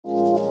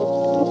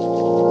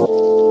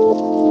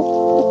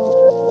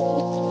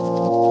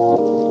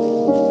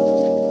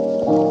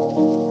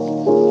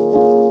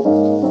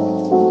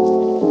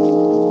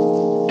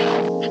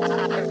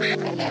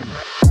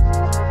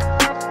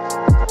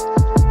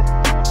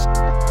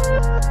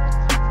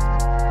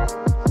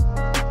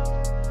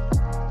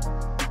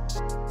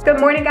Good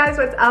morning guys,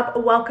 what's up?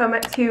 Welcome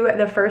to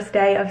the first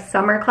day of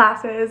summer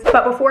classes.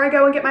 But before I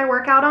go and get my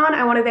workout on,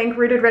 I want to thank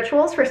Rooted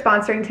Rituals for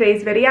sponsoring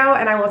today's video,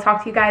 and I will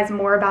talk to you guys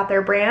more about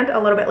their brand a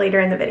little bit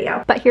later in the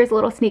video. But here's a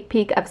little sneak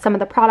peek of some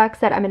of the products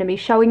that I'm going to be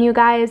showing you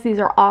guys. These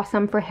are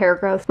awesome for hair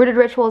growth. Rooted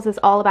Rituals is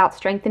all about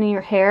strengthening your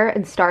hair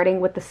and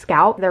starting with the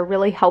scalp. They're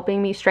really helping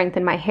me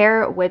strengthen my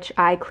hair, which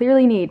I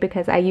clearly need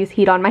because I use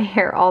heat on my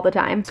hair all the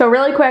time. So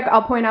really quick,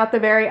 I'll point out the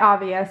very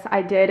obvious.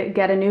 I did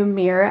get a new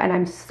mirror and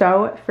I'm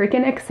so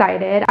freaking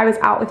excited. I was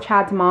out with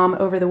Chad's mom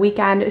over the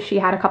weekend. She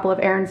had a couple of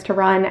errands to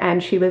run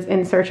and she was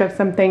in search of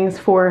some things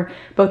for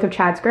both of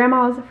Chad's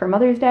grandmas for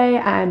Mother's Day,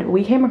 and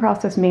we came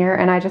across this mirror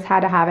and I just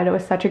had to have it. It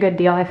was such a good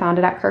deal. I found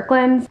it at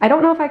Kirkland's. I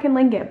don't know if I can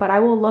link it, but I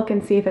will look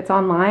and see if it's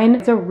online.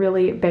 It's a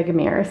really big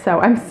mirror,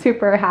 so I'm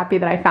super happy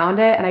that I found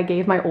it, and I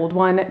gave my old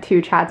one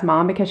to Chad's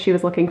mom because she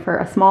was looking for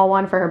a small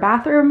one for her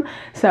bathroom,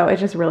 so it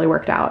just really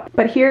worked out.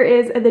 But here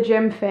is the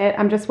gym fit.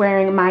 I'm just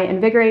wearing my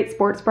Invigorate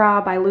sports bra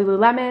by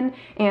Lululemon,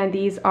 and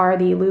these are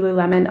the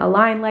Lululemon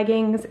Align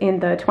leggings in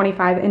the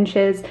 25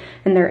 inches,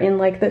 and they're in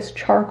like this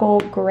charcoal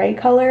gray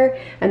color.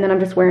 And then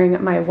I'm just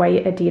wearing my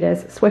white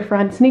Adidas Swift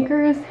Run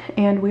sneakers,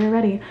 and we're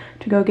ready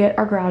to go get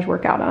our garage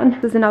workout on.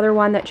 This is another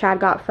one that Chad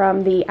got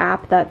from the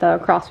app that the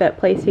CrossFit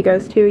place he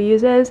goes to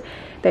uses.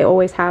 They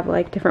always have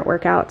like different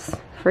workouts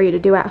for you to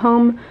do at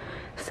home.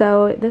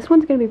 So this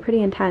one's gonna be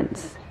pretty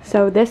intense.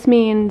 So this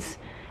means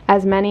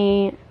as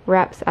many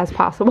reps as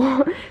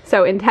possible.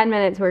 So in 10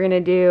 minutes, we're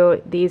gonna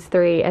do these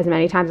 3 as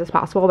many times as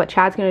possible, but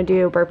Chad's gonna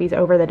do burpees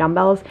over the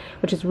dumbbells,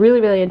 which is really,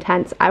 really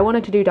intense. I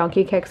wanted to do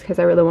donkey kicks because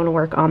I really wanna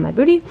work on my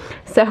booty.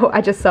 So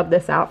I just subbed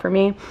this out for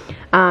me.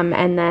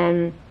 And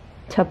then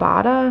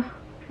Tabata,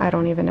 I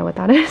don't even know what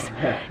that is.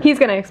 He's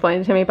gonna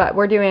explain it to me, but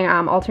we're doing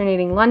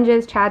alternating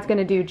lunges. Chad's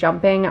gonna do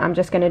jumping. I'm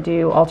just gonna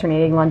do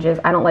alternating lunges.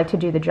 I don't like to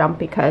do the jump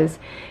because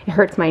it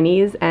hurts my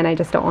knees and I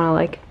just don't wanna,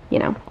 like, you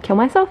know, kill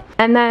myself.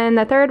 And then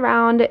the third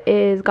round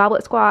is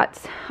goblet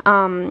squats,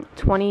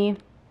 20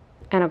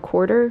 and a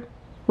quarter.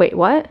 Wait,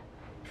 what?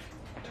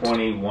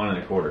 21 and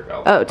a quarter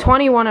goblet. Oh,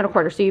 21 and a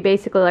quarter. So you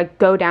basically like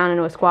go down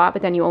into a squat,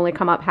 but then you only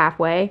come up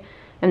halfway,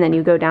 and then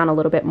you go down a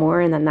little bit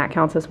more, and then that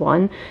counts as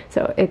 1.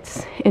 So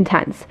it's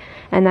intense.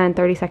 And then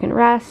 30-second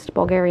rest,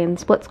 Bulgarian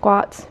split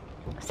squats,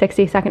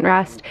 60-second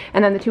rest,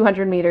 and then the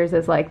 200 meters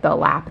is like the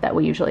lap that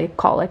we usually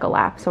call like a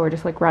lap. So we're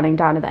just like running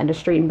down to the end of the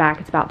street and back.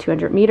 It's about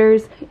 200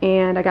 meters,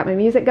 and I got my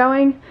music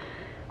going.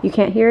 You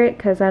can't hear it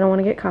because I don't want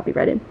to get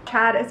copyrighted.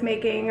 Chad is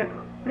making,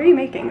 what are you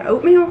making?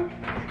 Oatmeal?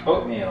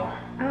 Oatmeal.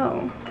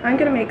 Oh, I'm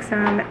gonna make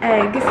some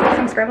eggs,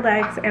 some scrambled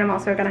eggs, and I'm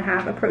also gonna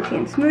have a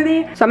protein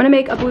smoothie. So I'm gonna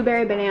make a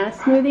blueberry banana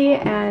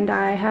smoothie, and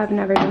I have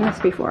never done this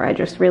before. I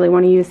just really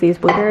want to use these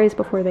blueberries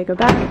before they go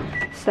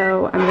bad.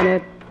 So I'm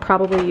gonna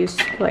probably use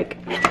like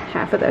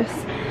half of this,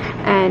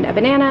 and a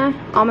banana,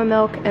 almond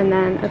milk, and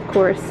then of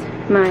course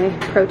my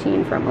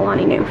protein from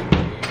Alani Nu.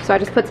 So I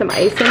just put some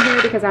ice in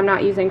here because I'm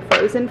not using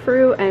frozen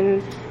fruit,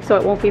 and so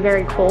it won't be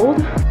very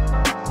cold.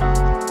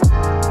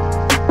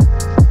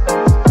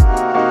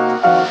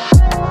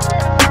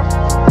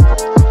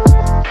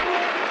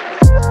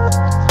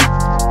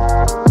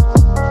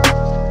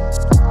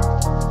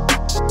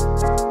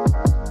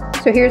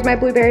 So here's my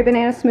blueberry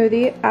banana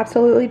smoothie,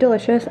 absolutely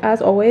delicious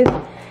as always.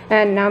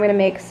 And now I'm gonna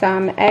make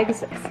some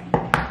eggs.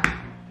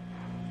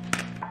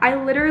 I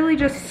literally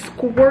just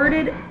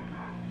squirted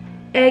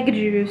egg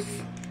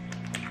juice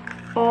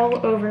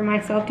all over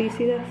myself. Do you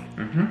see this?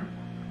 Mm-hmm.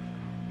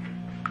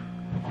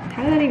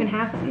 How did that even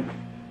happen?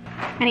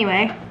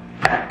 Anyway,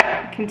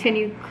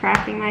 continue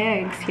cracking my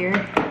eggs here.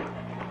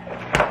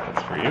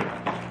 That's for you.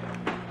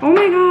 Oh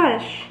my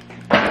gosh,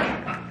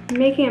 I'm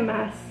making a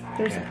mess.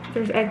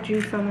 There's egg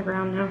juice on the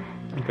ground now.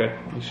 Okay,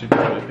 you should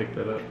probably pick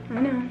that up. I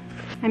know.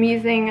 I'm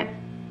using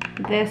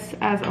this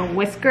as a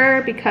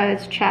whisker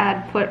because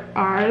Chad put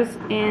ours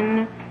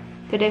in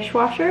the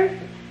dishwasher.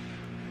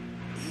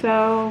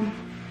 So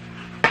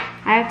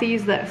I have to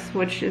use this,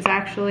 which is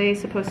actually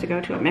supposed to go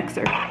to a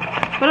mixer,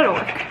 but it'll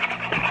work.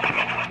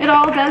 It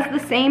all does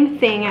the same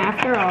thing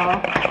after all.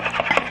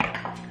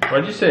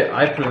 Why'd you say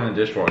I put it in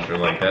the dishwasher?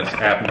 Like that's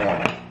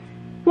abnormal.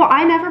 Well,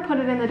 I never put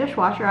it in the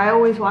dishwasher. I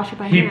always wash it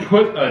by hand. He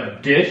put a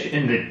dish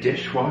in the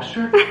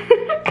dishwasher?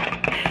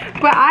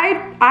 But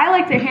I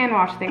like to hand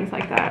wash things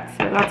like that,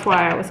 so that's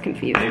why I was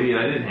confused. Maybe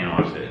I didn't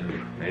hand wash it.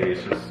 Maybe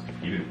it's just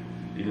you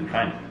didn't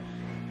find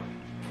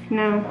it.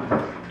 No.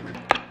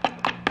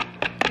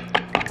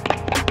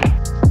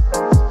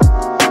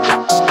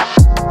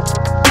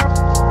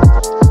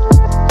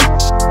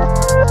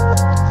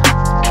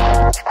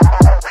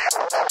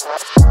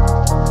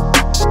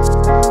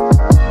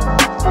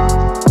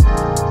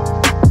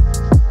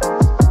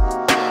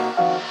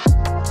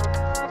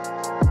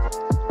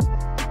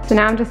 So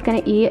now I'm just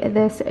gonna eat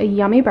this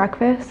yummy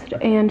breakfast,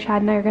 and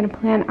Chad and I are gonna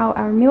plan out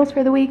our meals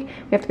for the week.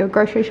 We have to go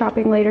grocery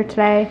shopping later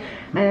today,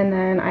 and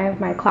then I have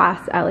my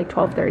class at like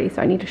 12:30,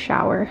 so I need to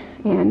shower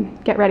and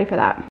get ready for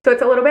that. So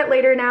it's a little bit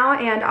later now,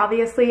 and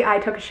obviously I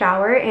took a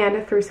shower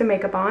and threw some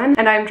makeup on,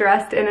 and I'm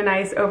dressed in a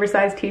nice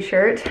oversized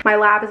t-shirt. My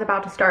lab is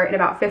about to start in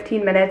about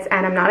 15 minutes,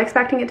 and I'm not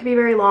expecting it to be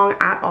very long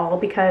at all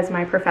because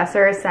my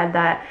professor said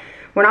that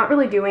we're not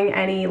really doing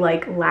any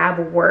like lab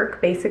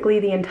work. Basically,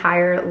 the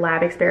entire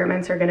lab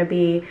experiments are gonna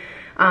be,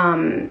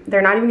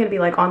 they're not even gonna be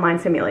like online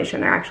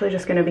simulation. They're actually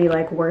just gonna be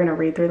like, we're gonna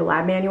read through the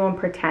lab manual and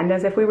pretend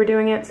as if we were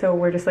doing it. So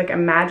we're just like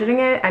imagining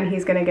it, and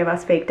he's gonna give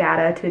us fake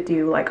data to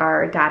do like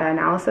our data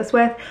analysis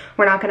with.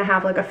 We're not gonna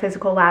have like a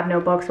physical lab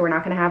notebook, so we're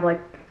not gonna have like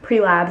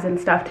pre-labs and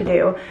stuff to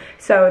do.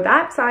 So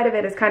that side of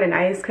it is kind of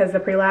nice because the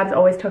pre-labs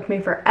always took me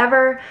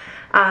forever.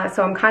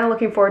 So I'm kind of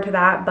looking forward to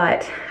that,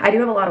 but I do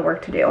have a lot of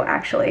work to do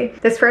actually.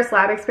 This first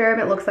lab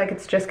experiment looks like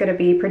it's just gonna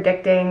be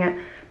predicting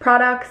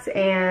products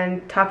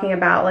and talking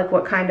about like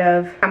what kind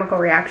of chemical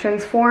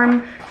reactions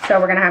form. So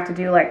we're gonna have to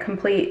do like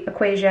complete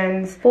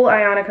equations, full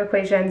ionic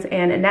equations,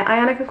 and net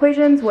ionic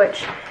equations,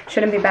 which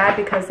shouldn't be bad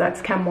because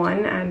that's Chem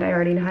 1 and I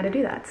already know how to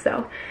do that.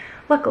 So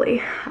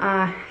luckily,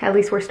 at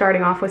least we're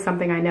starting off with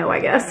something I know, I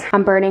guess.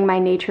 I'm burning my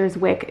Nature's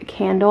Wick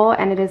candle,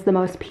 and it is the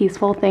most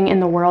peaceful thing in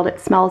the world. It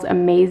smells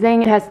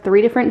amazing. It has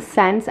 3 different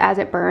scents as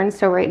it burns.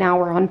 So right now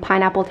we're on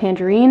pineapple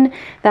tangerine,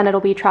 then it'll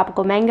be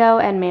tropical mango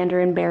and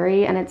mandarin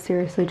berry, and it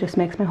seriously just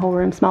makes my whole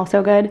room smell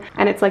so good.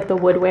 And it's like the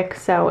wood wick,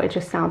 so it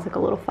just sounds like a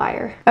little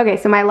fire. Okay,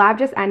 so my lab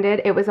just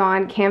ended. It was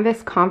on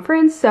Canvas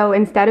Conference. So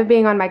instead of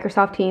being on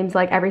Microsoft Teams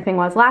like everything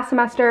was last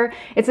semester,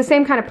 it's the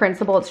same kind of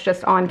principle. It's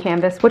just on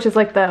Canvas, which is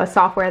like the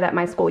software that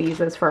my school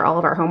uses for all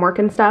of our homework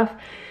and stuff.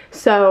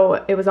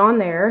 So it was on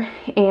there,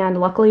 and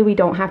luckily we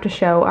don't have to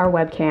show our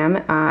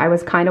webcam. I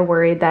was kind of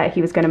worried that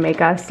he was going to make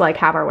us like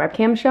have our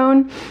webcam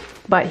shown,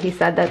 but he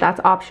said that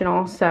that's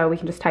optional, so we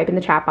can just type in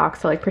the chat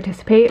box to like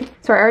participate.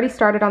 So I already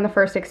started on the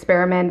first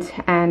experiment,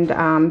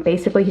 and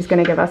basically he's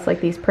going to give us like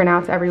these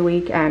printouts every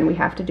week, and we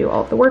have to do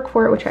all of the work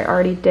for it, which I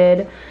already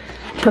did.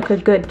 Took a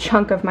good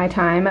chunk of my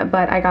time,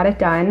 but I got it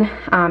done,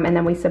 and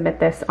then we submit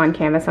this on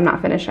Canvas. I'm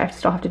not finished, I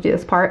still have to do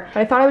this part. But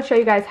I thought I would show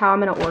you guys how I'm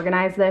gonna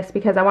organize this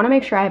because I wanna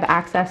make sure I have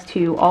access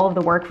to all of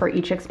the work for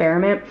each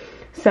experiment.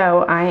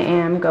 So I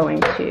am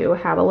going to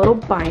have a little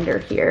binder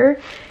here,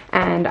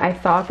 and I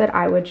thought that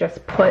I would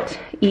just put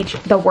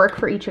the work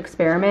for each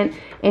experiment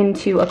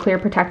into a clear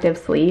protective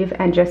sleeve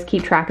and just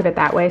keep track of it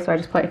that way. So I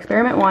just put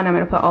experiment 1, I'm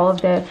gonna put all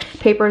of the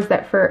papers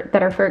that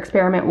are for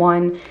experiment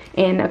 1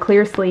 in a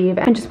clear sleeve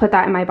and just put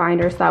that in my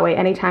binder, so that way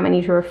anytime I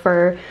need to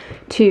refer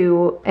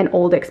to an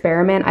old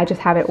experiment, I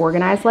just have it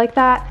organized like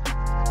that.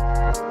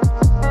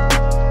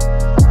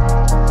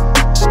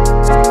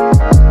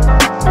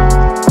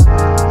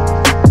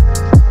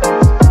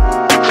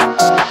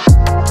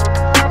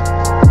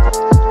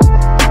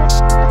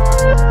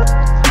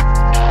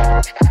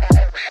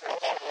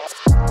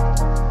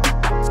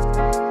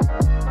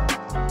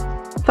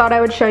 Thought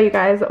I would show you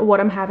guys what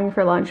I'm having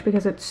for lunch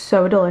because it's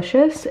so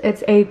delicious.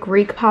 It's a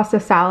Greek pasta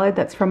salad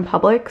that's from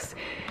Publix,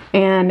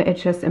 and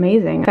it's just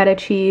amazing. Feta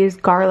cheese,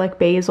 garlic,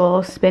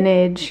 basil,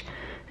 spinach,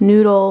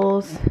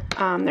 noodles.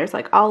 There's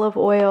like olive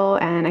oil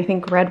and I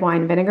think red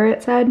wine vinegar,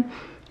 it said.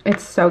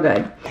 It's so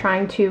good.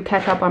 Trying to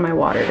catch up on my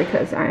water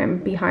because I am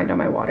behind on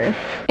my water.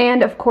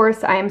 And of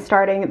course I am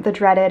starting the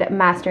dreaded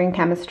Mastering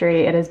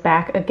Chemistry. It is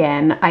back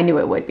again. I knew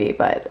it would be,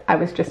 but I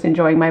was just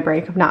enjoying my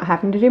break of not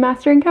having to do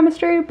Mastering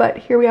Chemistry, but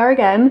here we are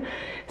again.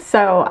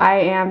 So I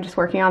am just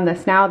working on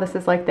this now. This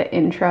is like the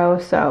intro,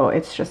 so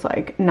it's just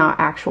like not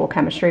actual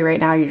chemistry right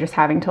now. You're just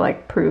having to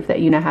like prove that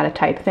you know how to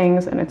type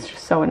things, and it's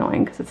just so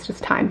annoying because it's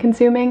just time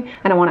consuming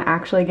and I want to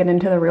actually get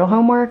into the real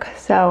homework.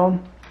 So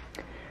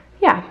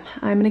yeah,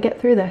 I'm gonna get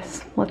through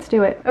this. Let's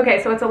do it.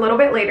 Okay, so it's a little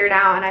bit later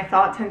now, and I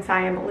thought since I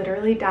am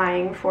literally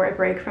dying for a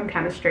break from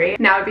chemistry,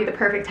 now would be the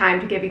perfect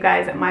time to give you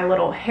guys my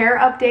little hair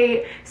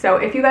update. So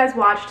if you guys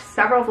watched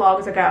several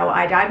vlogs ago,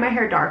 I dyed my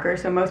hair darker,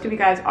 so most of you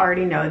guys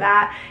already know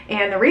that.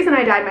 And the reason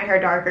I dyed my hair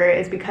darker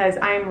is because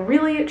I'm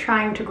really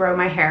trying to grow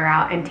my hair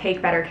out and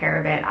take better care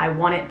of it. I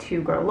want it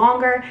to grow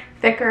longer,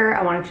 thicker.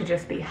 I want it to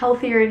just be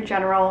healthier in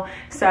general.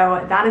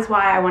 So that is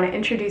why I want to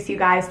introduce you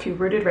guys to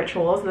Rooted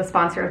Rituals, the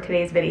sponsor of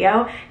today's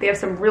video. They have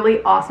some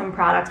really awesome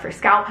products for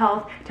scalp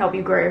health to help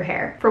you grow your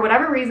hair. For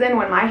whatever reason,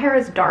 when my hair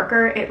is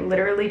darker, it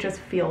literally just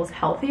feels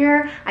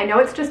healthier. I know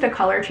it's just a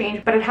color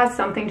change, but it has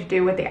something to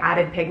do with the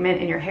added pigment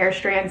in your hair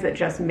strands that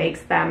just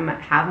makes them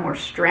have more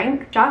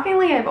strength.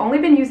 Shockingly, I've only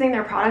been using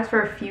their products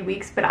for a few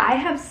weeks, but I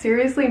have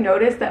seriously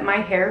noticed that my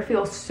hair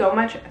feels so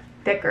much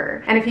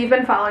thicker. And if you've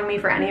been following me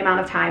for any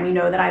amount of time, you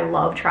know that I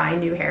love trying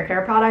new hair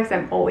care products.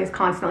 I'm always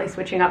constantly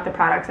switching up the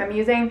products I'm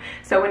using.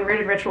 So when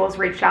Rooted Rituals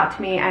reached out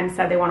to me and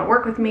said they want to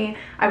work with me,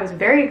 I was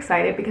very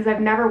excited because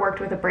I've never worked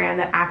with a brand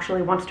that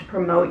actually wants to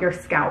promote your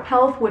scalp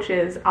health, which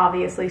is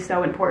obviously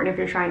so important if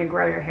you're trying to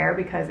grow your hair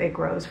because it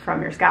grows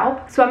from your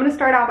scalp. So I'm going to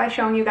start out by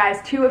showing you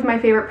guys two of my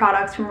favorite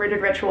products from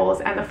Rooted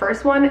Rituals, and the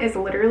first one is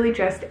literally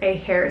just a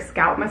hair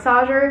scalp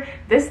massager.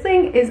 This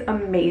thing is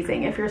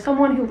amazing. If you're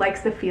someone who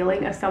likes the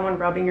feeling of someone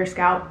rubbing your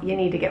scalp, you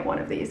need to get one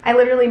of these. I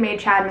literally made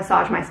Chad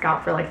massage my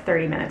scalp for like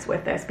 30 minutes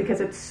with this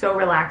because it's so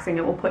relaxing,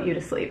 it will put you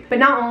to sleep. But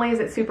not only is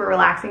it super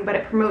relaxing, but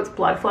it promotes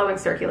blood flow and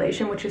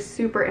circulation, which is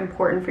super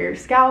important for your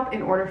scalp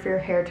in order for your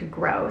hair to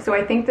grow. So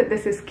I think that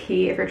this is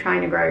key if you're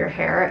trying to grow your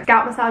hair.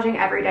 Scalp massaging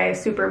every day is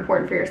super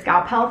important for your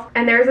scalp health.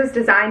 And theirs is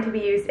designed to be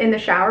used in the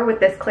shower with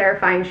this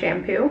clarifying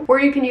shampoo, or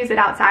you can use it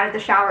outside of the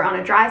shower on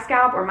a dry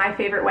scalp, or my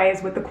favorite way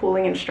is with the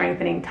cooling and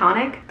strengthening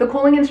tonic. The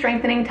cooling and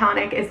strengthening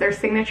tonic is their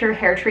signature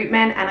hair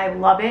treatment, and I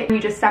love it. You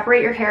just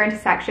separate your hair into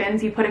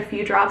sections, you put a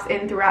few drops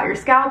in throughout your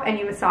scalp, and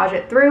you massage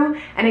it through,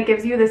 and it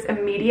gives you this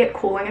immediate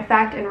cooling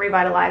effect and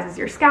revitalizes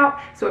your scalp,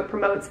 so it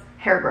promotes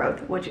hair growth,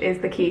 which is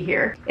the key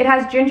here. It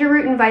has ginger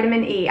root and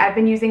vitamin E. I've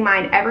been using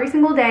mine every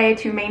single day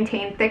to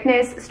maintain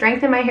thickness,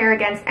 strengthen my hair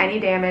against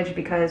any damage,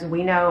 because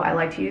we know I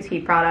like to use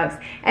heat products,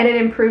 and it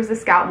improves the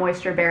scalp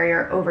moisture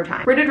barrier over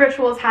time. Rooted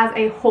Rituals has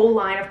a whole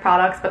line of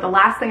products, but the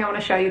last thing I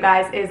want to show you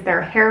guys is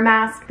their hair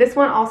mask. This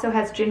one also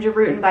has ginger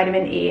root and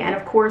vitamin E, and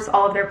of course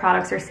all of their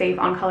products are safe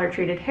on color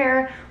treated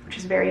hair, which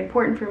is very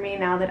important for me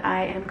now that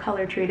I am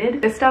color treated.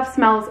 This stuff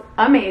smells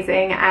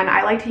amazing, and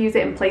I like to use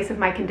it in place of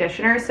my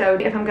conditioner. So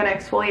if I'm gonna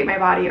exfoliate my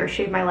body or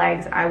shave my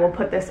legs, I will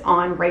put this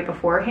on right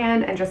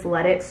beforehand and just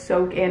let it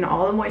soak in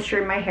all the moisture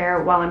in my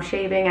hair while I'm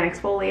shaving and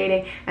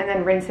exfoliating, and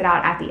then rinse it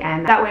out at the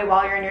end. That way,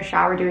 while you're in your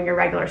shower doing your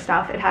regular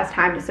stuff, it has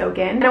time to soak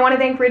in. And I wanna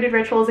thank Rooted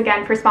Rituals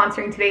again for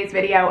sponsoring today's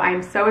video. I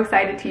am so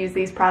excited to use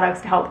these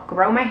products to help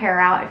grow my hair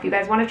out. If you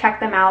guys wanna check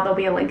them out, there'll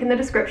be a link in the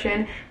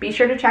description. Be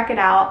sure to check it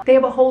out. They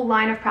have a whole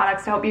line of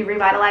products to help you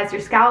revitalize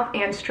your scalp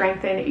and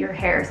strengthen your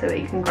hair so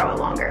that you can grow it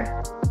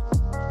longer.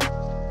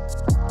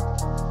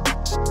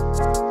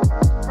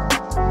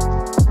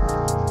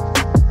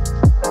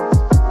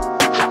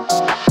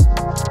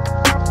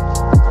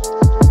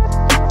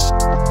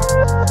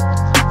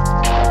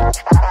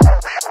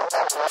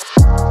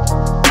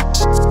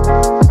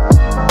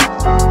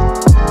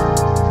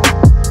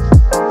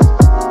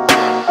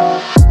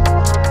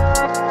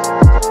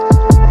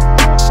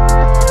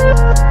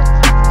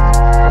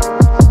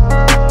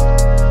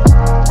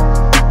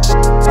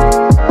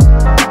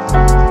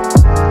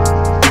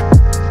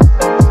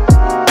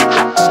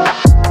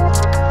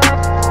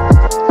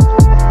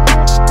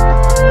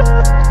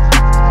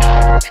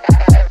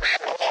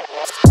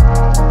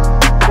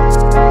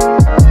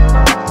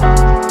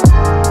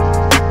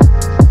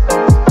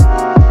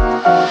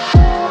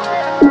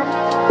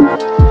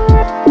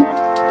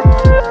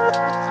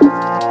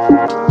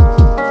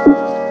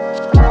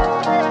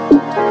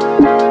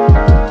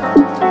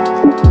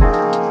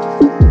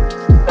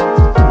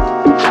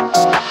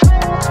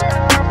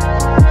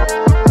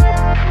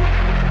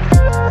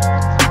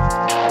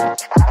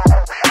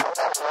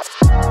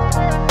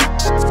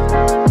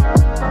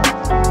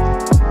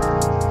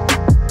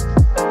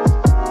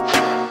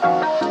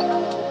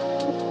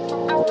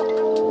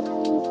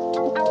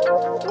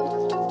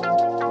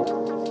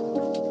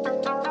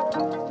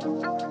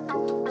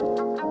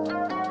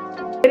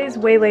 It is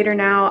way later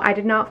now. I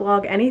did not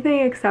vlog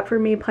anything except for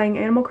me playing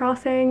Animal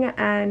Crossing,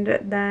 and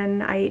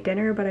then I ate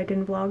dinner, but I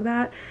didn't vlog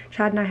that.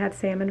 Chad and I had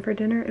salmon for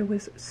dinner. It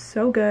was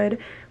so good.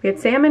 We had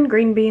salmon,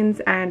 green beans,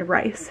 and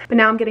rice. But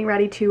now I'm getting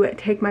ready to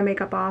take my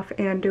makeup off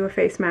and do a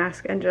face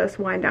mask and just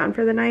wind down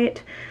for the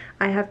night.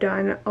 I have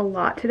done a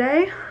lot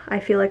today. I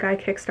feel like I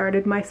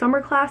kickstarted my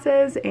summer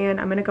classes, and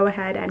I'm gonna go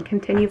ahead and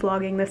continue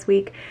vlogging this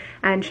week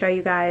and show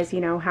you guys,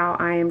 you know, how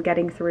I am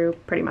getting through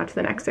pretty much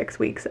the next 6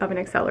 weeks of an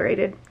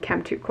accelerated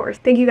Chem 2 course.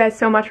 Thank you guys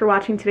so much for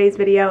watching today's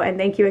video, and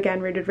thank you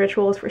again, Rooted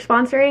Rituals, for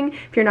sponsoring.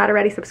 If you're not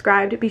already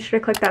subscribed, be sure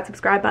to click that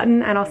subscribe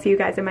button, and I'll see you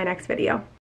guys in my next video.